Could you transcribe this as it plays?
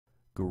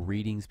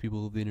Greetings,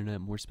 people of the internet,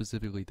 more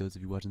specifically those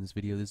of you watching this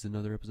video. This is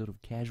another episode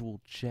of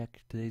Casual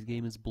Check. Today's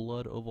game is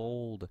Blood of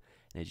Old.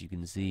 And as you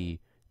can see,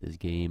 this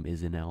game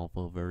is in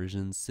alpha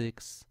version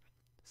 6.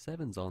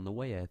 7's on the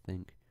way, I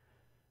think.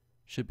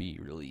 Should be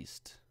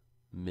released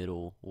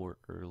middle or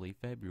early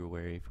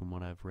February from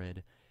what I've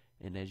read.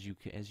 And as you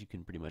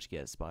can pretty much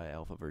guess by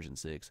alpha version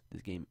 6,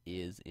 this game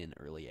is in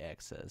early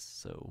access.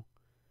 So,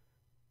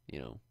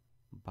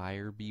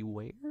 buyer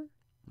beware?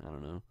 I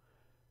don't know.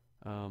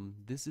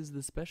 This is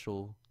the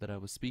special that I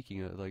was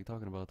speaking of,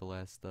 talking about the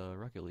last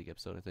Rocket League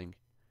episode, I think,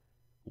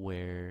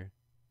 where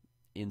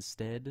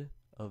instead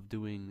of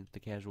doing the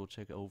casual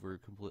check over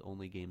complete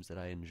only games that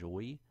I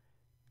enjoy,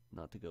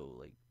 not to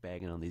go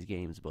bagging on these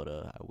games, but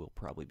I will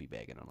probably be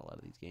bagging on a lot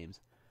of these games.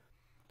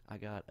 I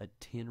got a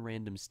 10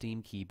 random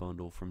Steam key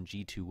bundle from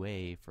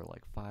G2A for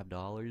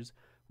 $5,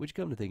 which,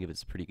 come to think of it,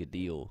 is a pretty good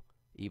deal.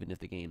 Even if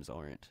the games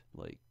aren't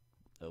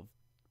of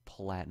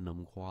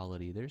platinum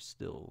quality, there's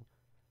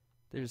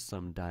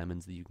some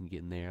diamonds that you can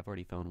get in there. I've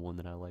already found one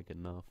that I like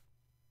enough.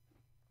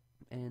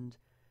 And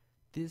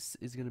this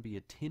is going to be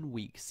a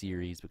 10-week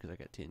series because I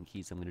got 10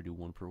 keys. I'm going to do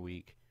one per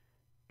week.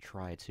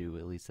 Try to,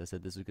 at least. I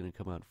said this was going to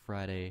come out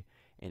Friday,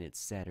 and it's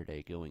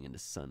Saturday going into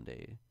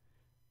Sunday.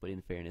 But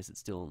in fairness, it's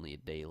still only a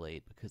day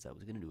late because I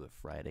was going to do it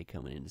Friday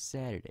coming into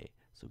Saturday.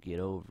 So get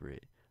over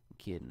it. I'm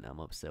kidding.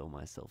 I'm upset with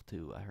myself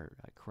too. I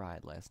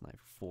cried last night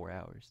for 4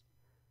 hours.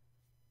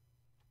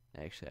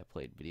 Actually, I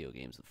played video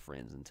games with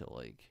friends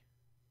until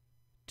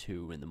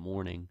 2 in the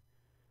morning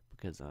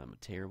because I'm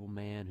a terrible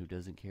man who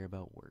doesn't care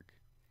about work.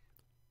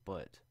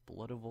 But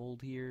Blood of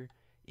Old here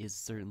is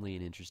certainly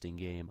an interesting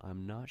game.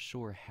 I'm not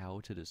sure how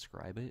to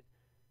describe it.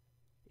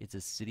 It's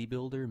a city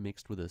builder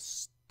mixed with a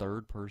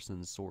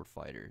third-person sword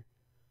fighter.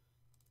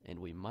 And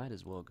we might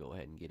as well go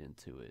ahead and get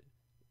into it.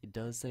 It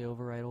does say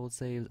override old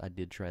saves. I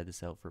did try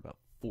this out for about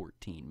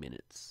 14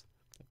 minutes,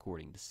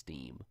 according to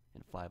Steam.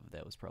 And 5 of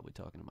that was probably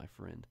talking to my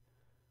friend.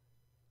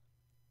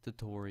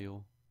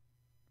 Tutorial.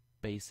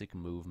 Basic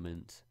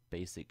movement,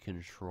 basic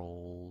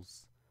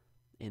controls,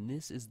 and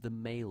this is the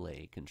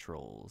melee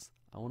controls.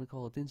 I want to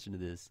call attention to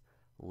this.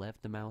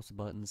 Left mouse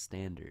button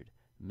standard,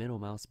 middle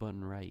mouse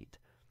button right.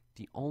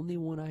 The only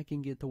one I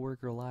can get to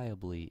work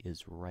reliably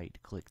is right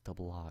click to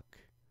block.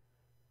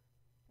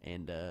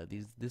 And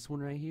this one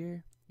right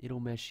here, it'll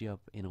mess you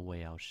up in a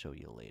way I'll show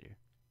you later.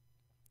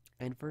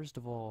 And first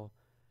of all,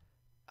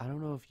 I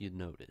don't know if you'd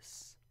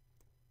notice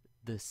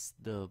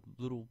the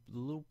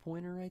little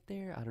pointer right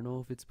there. I don't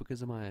know if it's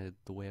because of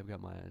the way I've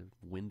got my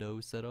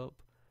window set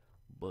up,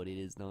 but it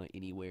is not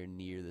anywhere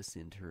near the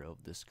center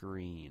of the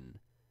screen,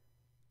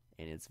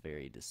 and it's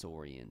very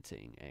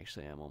disorienting.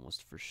 Actually, I'm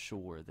almost for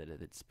sure that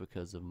it's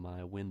because of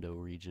my window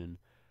region,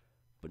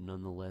 but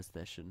nonetheless,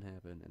 that shouldn't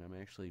happen. And I'm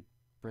actually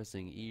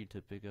pressing E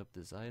to pick up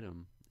this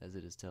item as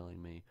it is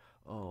telling me,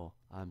 oh,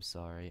 I'm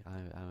sorry,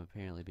 I'm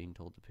apparently being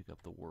told to pick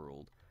up the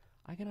world.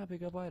 I cannot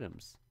pick up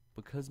items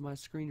because my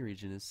screen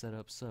region is set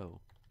up so.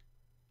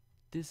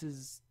 This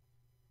is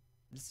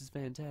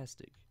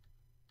fantastic.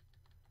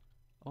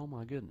 Oh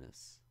my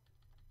goodness.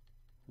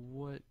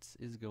 What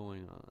is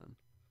going on?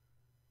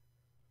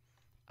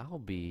 I'll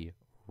be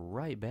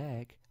right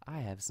back. I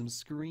have some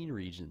screen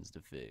regions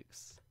to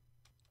fix.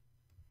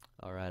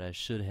 Alright, I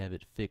should have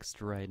it fixed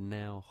right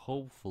now.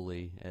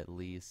 Hopefully, at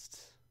least.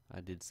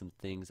 I did some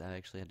things. I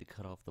actually had to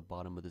cut off the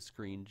bottom of the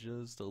screen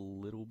just a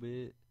little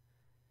bit.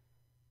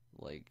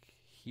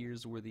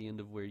 Here's where the end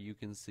of where you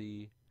can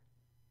see,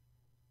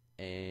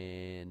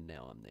 and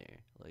now I'm there.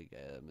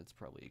 It's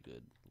probably a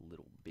good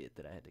little bit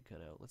that I had to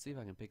cut out. Let's see if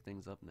I can pick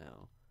things up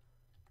now.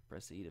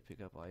 Press E to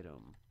pick up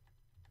item.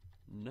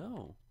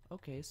 No.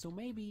 Okay, so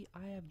maybe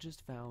I have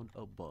just found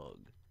a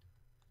bug.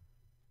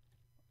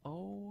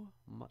 Oh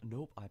my,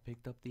 nope, I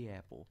picked up the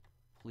apple.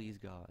 Please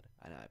God.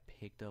 And I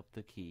picked up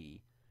the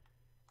key.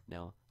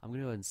 Now, I'm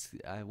gonna go ahead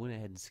and I went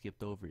ahead and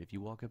skipped over it. If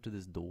you walk up to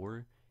this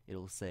door,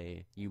 it'll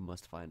say you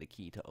must find a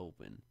key to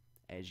open.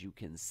 As you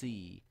can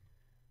see,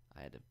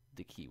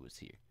 the key was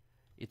here.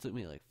 It took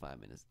me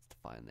 5 minutes to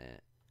find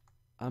that.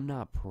 I'm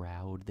not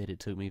proud that it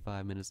took me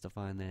 5 minutes to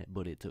find that,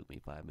 but it took me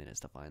 5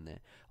 minutes to find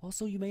that.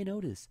 Also, you may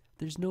notice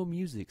there's no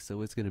music,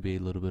 so it's gonna be a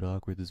little bit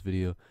awkward this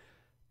video.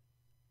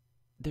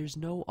 There's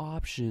no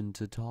option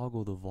to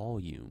toggle the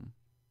volume,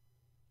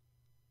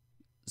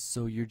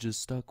 so you're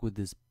just stuck with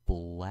this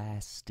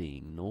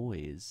blasting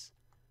noise.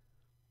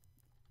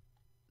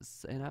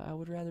 And I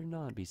would rather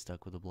not be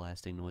stuck with a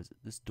blasting noise.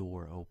 This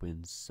door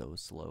opens so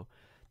slow.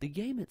 The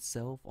game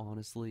itself,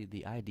 honestly,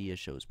 the idea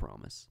shows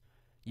promise.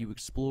 You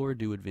explore,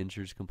 do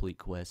adventures, complete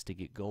quests to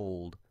get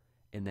gold,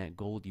 and that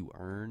gold you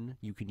earn,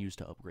 you can use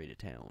to upgrade a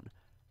town.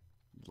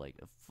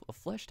 A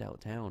fleshed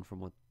out town, from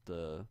what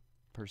the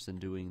person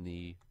doing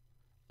the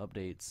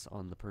updates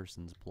on the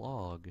person's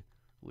blog,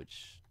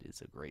 which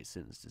is a great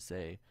sentence to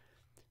say,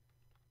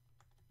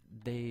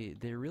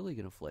 they're really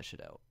gonna flesh it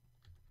out.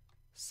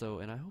 So,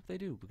 and I hope they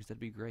do, because that'd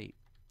be great.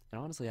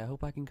 And honestly, I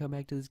hope I can come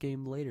back to this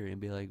game later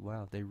and be like,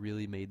 wow, they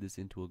really made this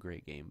into a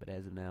great game. But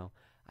as of now,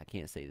 I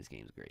can't say this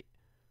game's great.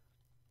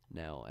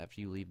 Now,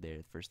 after you leave there,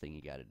 the first thing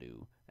you gotta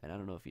do, And I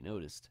don't know if you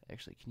noticed.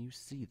 Actually, can you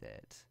see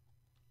that?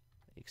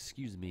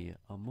 Excuse me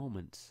a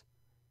moment.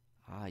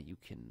 Ah, you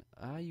can.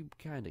 Ah, you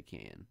kinda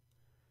can.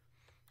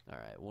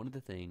 Alright, one of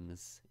the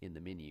things in the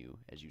menu,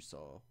 as you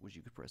saw, was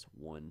you could press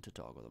 1 to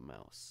toggle the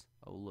mouse.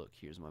 Oh look,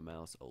 here's my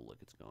mouse. Oh look,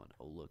 it's gone.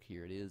 Oh look,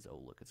 here it is.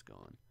 Oh look, it's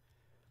gone.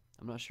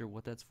 I'm not sure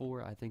what that's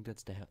for. I think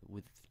that's to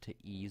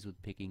ease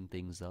with picking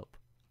things up,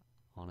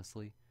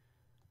 honestly.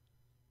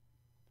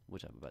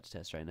 Which I'm about to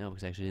test right now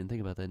because I actually didn't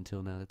think about that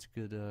until now. That's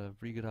good,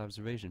 pretty good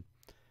observation.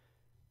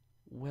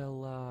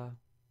 Well,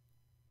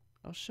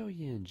 I'll show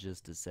you in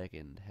just a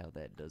second how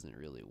that doesn't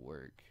really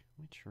work.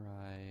 Let me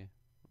try.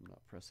 I'm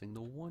not pressing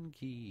the 1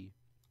 key.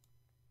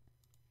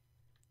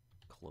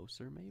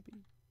 Closer,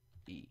 maybe?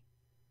 E.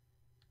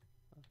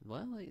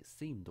 Well, it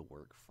seemed to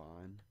work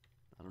fine.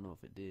 I don't know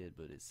if it did,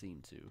 but it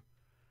seemed to.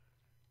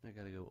 I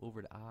gotta go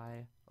over to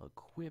I.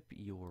 Equip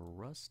your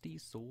rusty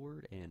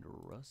sword and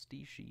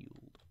rusty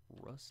shield.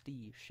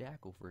 Rusty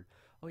Shackleford.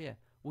 Oh yeah,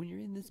 when you're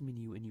in this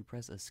menu and you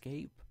press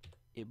escape,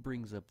 it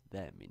brings up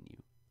that menu.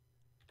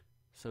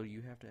 So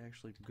you have to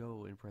actually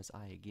go and press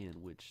I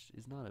again, which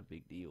is not a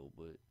big deal,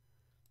 but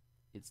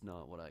it's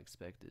not what I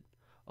expected.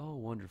 Oh,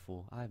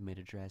 wonderful. I've made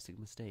a drastic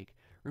mistake.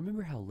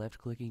 Remember how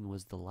left-clicking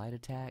was the light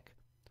attack?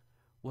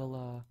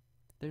 Well,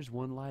 there's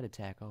one light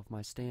attack off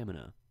my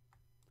stamina.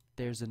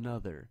 There's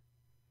another.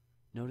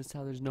 Notice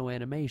how there's no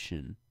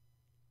animation.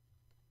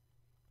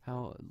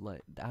 How,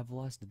 like, I've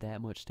lost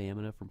that much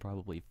stamina from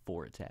probably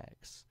 4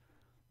 attacks.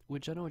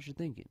 Which, I know what you're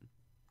thinking.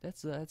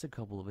 That's a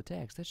couple of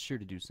attacks. That's sure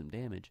to do some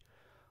damage.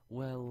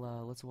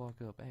 Well, let's walk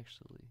up.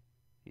 Actually,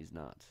 he's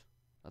not.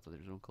 I thought there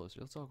was no closer.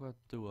 Let's talk about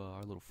to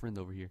our little friend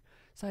over here.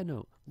 Side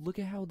note, look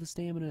at how the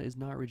stamina is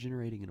not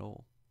regenerating at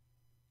all.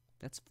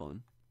 That's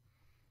fun.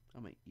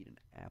 I might eat an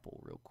apple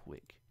real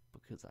quick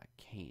because I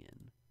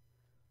can.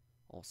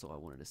 Also, I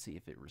wanted to see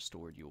if it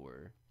restored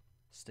your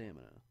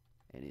stamina,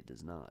 and it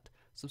does not.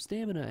 So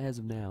stamina, as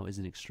of now, is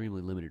an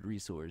extremely limited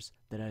resource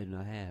that I do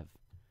not have.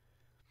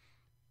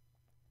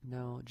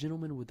 Now,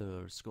 gentleman with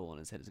a skull on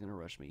his head is going to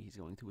rush me. He's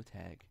going to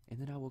attack, and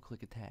then I will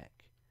click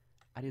attack.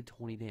 I did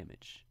 20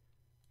 damage.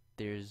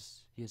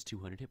 He has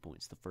 200 hit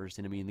points. The first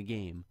enemy in the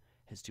game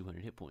has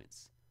 200 hit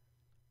points.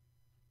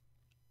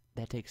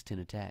 That takes 10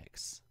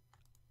 attacks.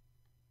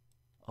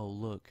 Oh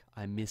look,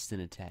 I missed an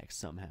attack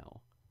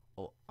somehow.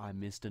 Oh, I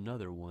missed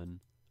another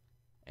one.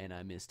 And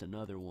I missed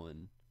another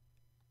one.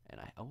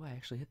 And I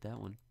actually hit that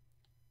one.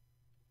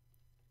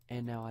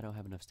 And now I don't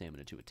have enough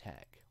stamina to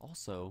attack.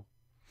 Also,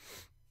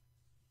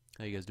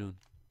 how you guys doing?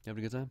 You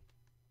having a good time?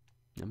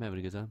 I'm having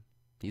a good time.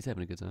 He's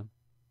having a good time.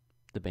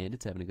 The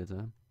bandit's having a good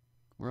time.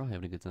 We're all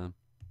having a good time.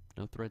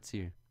 No threats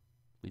here.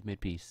 We've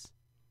made peace.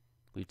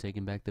 We've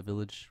taken back the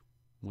village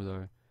with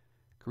our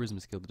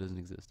charisma skill that doesn't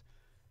exist.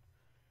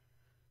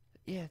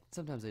 Yeah,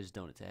 sometimes they just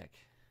don't attack.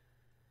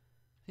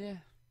 Yeah.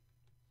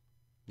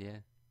 Yeah.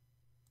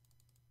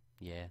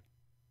 Yeah.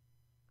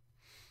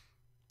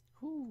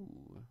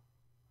 Whew.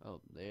 Oh,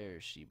 there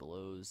she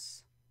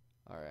blows.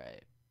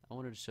 Alright. I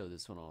wanted to show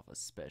this one off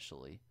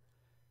especially.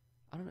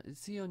 I don't know.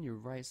 See on your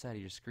right side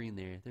of your screen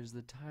there's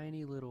the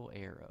tiny little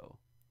arrow.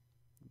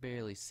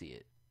 Barely see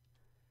it.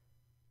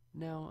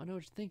 Now, I know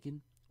what you're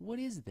thinking. What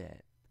is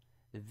that?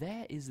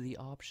 That is the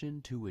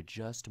option to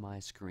adjust my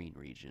screen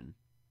region.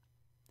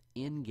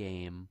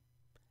 In-game,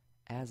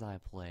 as I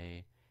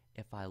play,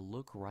 if I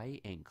look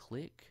right and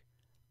click,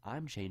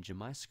 I'm changing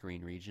my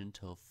screen region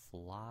to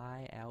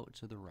fly out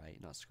to the right.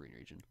 Not screen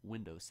region,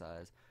 window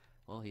size.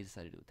 Well, he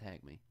decided to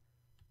attack me.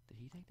 Did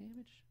he take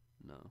damage?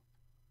 No.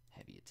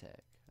 Heavy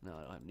attack. No,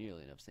 I don't have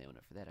nearly enough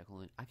stamina for that.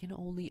 I can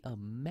only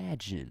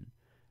imagine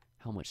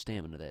how much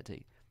stamina that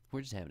takes.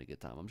 We're just having a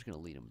good time. I'm just going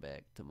to lead him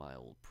back to my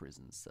old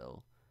prison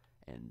cell.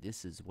 And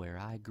this is where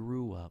I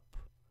grew up.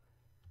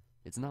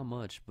 It's not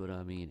much, but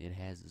I mean, it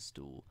has a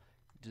stool.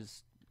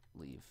 Just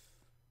leave.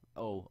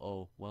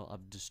 Oh, well,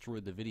 I've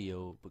destroyed the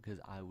video because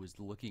I was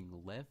looking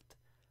left.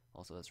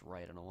 Also, that's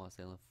right. I don't know why I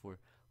said left before.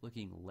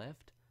 Looking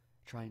left,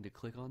 trying to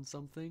click on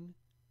something,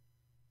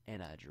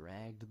 and I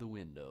dragged the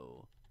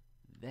window.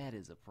 That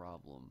is a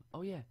problem.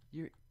 Oh yeah,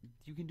 you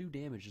can do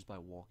damage just by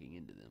walking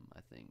into them,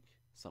 I think.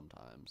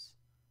 Sometimes.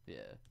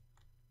 Yeah.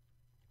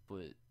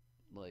 But,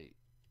 like,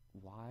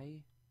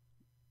 why?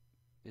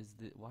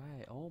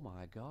 Why? Oh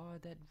my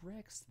god, that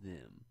wrecks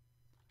them.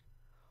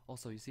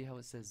 Also, you see how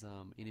it says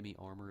enemy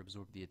armor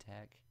absorb the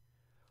attack?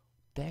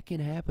 That can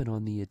happen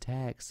on the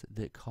attacks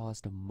that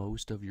cost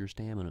most of your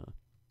stamina.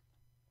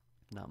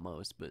 Not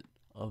most, but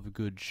a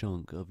good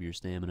chunk of your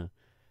stamina.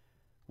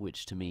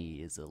 Which to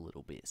me is a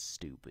little bit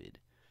stupid.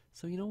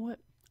 So you know what?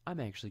 I'm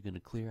actually going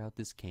to clear out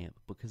this camp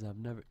because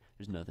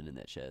there's nothing in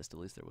that chest. At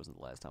least there wasn't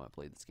the last time I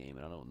played this game,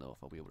 and I don't know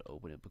if I'll be able to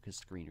open it because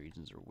screen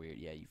regions are weird.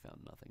 Yeah, you found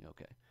nothing.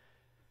 Okay.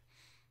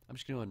 I'm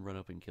just going to go ahead and run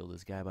up and kill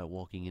this guy by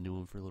walking into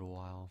him for a little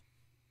while.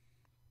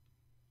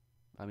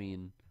 I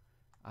mean,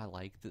 I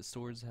like that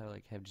swords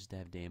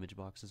have damage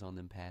boxes on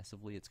them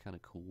passively. It's kind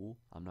of cool.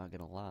 I'm not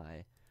going to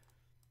lie.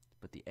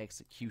 But the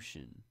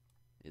execution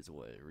is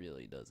what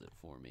really does it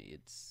for me.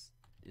 It's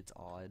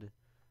odd.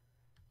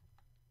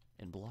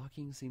 And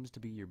blocking seems to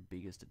be your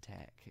biggest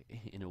attack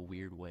in a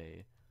weird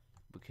way,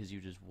 because you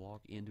just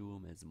walk into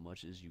them as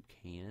much as you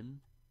can,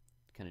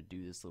 kind of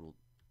do this little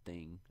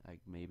thing,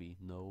 like maybe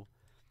no,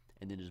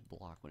 and then just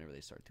block whenever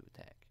they start to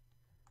attack.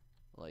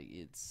 Like,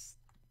 it's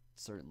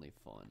certainly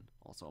fun.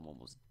 Also, I'm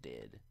almost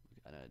dead,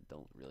 and I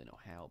don't really know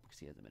how because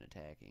he hasn't been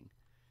attacking.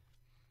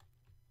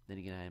 Then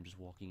again, I am just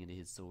walking into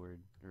his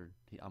sword, or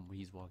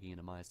he's walking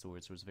into my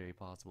sword, so it's very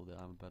possible that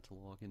I'm about to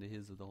walk into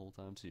his the whole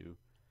time too.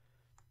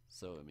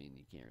 So, I mean,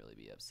 you can't really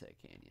be upset,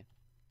 can you?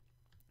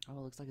 Oh,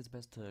 it looks like it's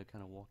best to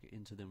kind of walk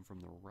into them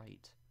from the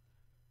right.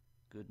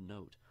 Good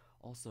note.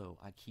 Also,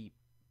 I keep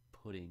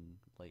putting,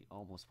 like,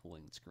 almost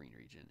pulling screen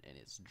region, and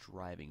it's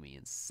driving me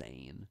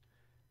insane.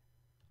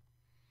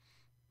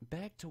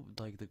 Back to,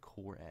 like, the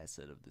core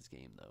asset of this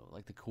game, though.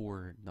 Like, the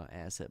core, not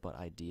asset, but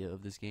idea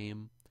of this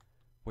game,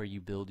 where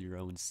you build your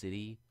own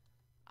city.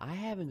 I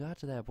haven't got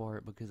to that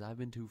part because I've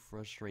been too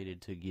frustrated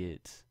to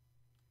get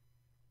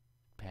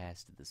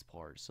past this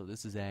part. So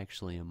this is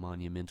actually a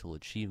monumental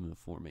achievement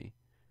for me.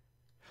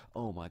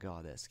 Oh my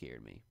god, that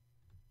scared me.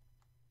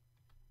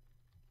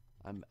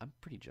 I'm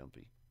pretty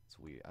jumpy. It's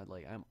weird.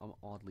 I'm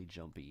oddly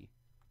jumpy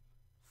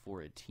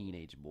for a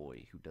teenage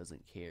boy who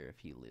doesn't care if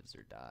he lives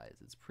or dies.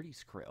 It's pretty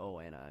oh,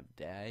 and I've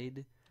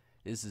died.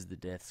 This is the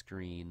death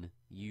screen.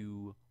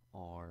 You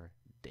are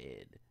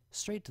dead.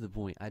 Straight to the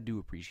point. I do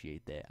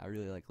appreciate that. I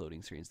really like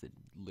loading screens that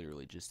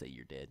literally just say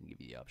you're dead and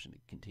give you the option to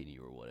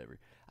continue or whatever.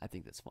 I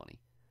think that's funny.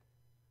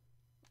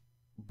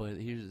 But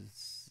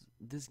here's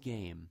this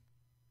game.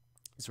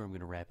 This is where I'm going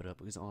to wrap it up,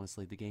 because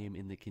honestly, the game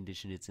in the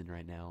condition it's in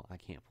right now, I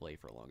can't play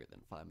for longer than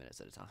 5 minutes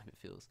at a time, it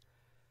feels.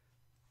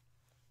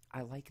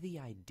 I like the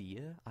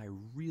idea. I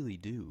really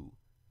do.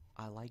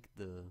 I like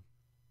the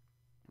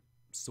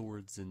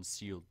swords and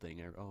shield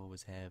thing I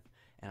always have,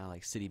 and I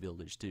like city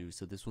builders too,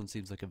 so this one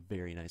seems like a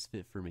very nice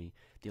fit for me.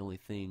 The only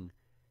thing,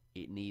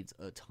 it needs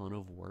a ton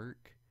of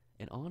work,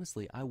 and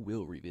honestly, I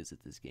will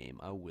revisit this game.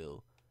 I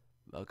will.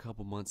 A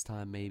couple months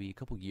time, maybe a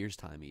couple years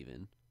time,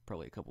 even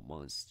probably a couple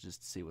months,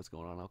 just to see what's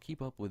going on. I'll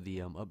keep up with the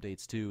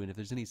updates too, and if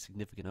there's any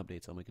significant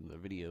updates, I'll make another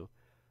video.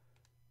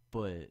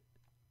 But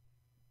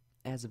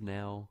as of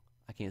now,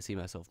 I can't see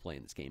myself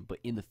playing this game. But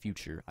in the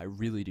future, I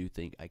really do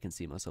think I can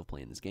see myself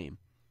playing this game,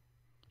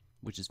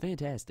 which is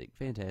fantastic.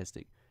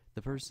 Fantastic.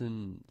 The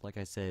person, like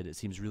I said, it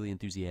seems really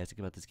enthusiastic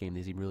about this game.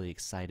 They seem really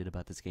excited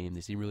about this game.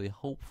 They seem really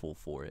hopeful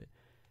for it.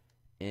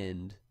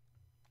 And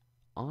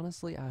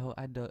honestly,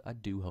 I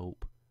do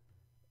hope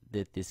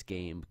that this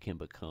game can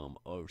become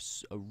a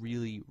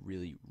really,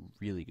 really,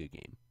 really good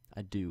game.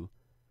 I do.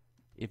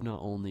 If not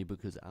only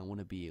because I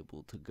want to be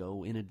able to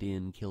go in a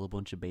den, kill a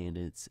bunch of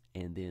bandits,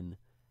 and then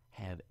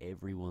have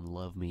everyone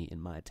love me in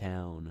my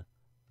town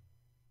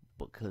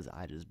because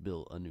I just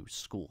built a new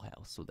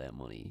schoolhouse with that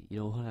money. You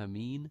know what I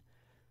mean?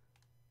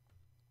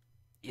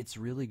 It's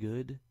really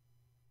good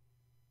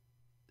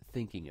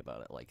thinking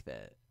about it like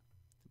that,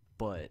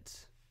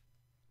 but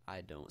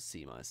I don't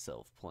see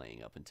myself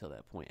playing up until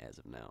that point as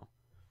of now.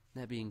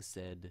 That being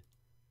said,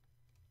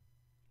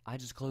 I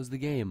just closed the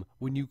game.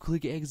 When you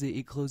click exit,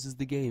 it closes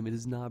the game. It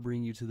does not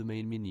bring you to the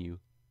main menu.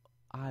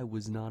 I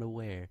was not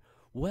aware.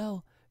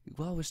 Well,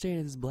 while we're staring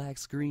at this black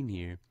screen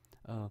here,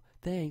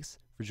 thanks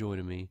for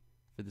joining me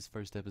for this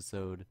first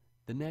episode.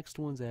 The next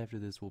ones after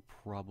this will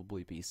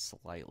probably be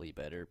slightly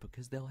better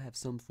because they'll have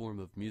some form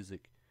of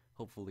music,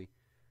 hopefully,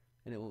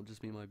 and it won't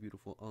just be my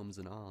beautiful ums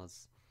and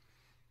ahs.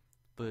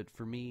 But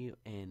for me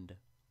and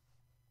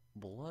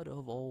Blood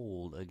of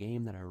Old, a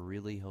game that I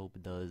really hope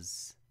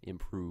does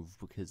improve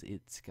because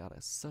it's got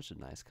such a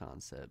nice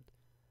concept.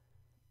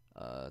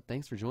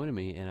 Thanks for joining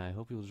me, and I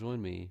hope you'll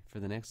join me for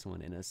the next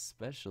one, and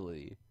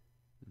especially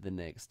the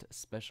next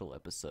special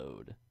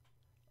episode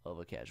of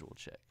A Casual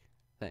Check.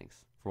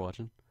 Thanks for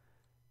watching,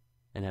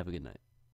 and have a good night.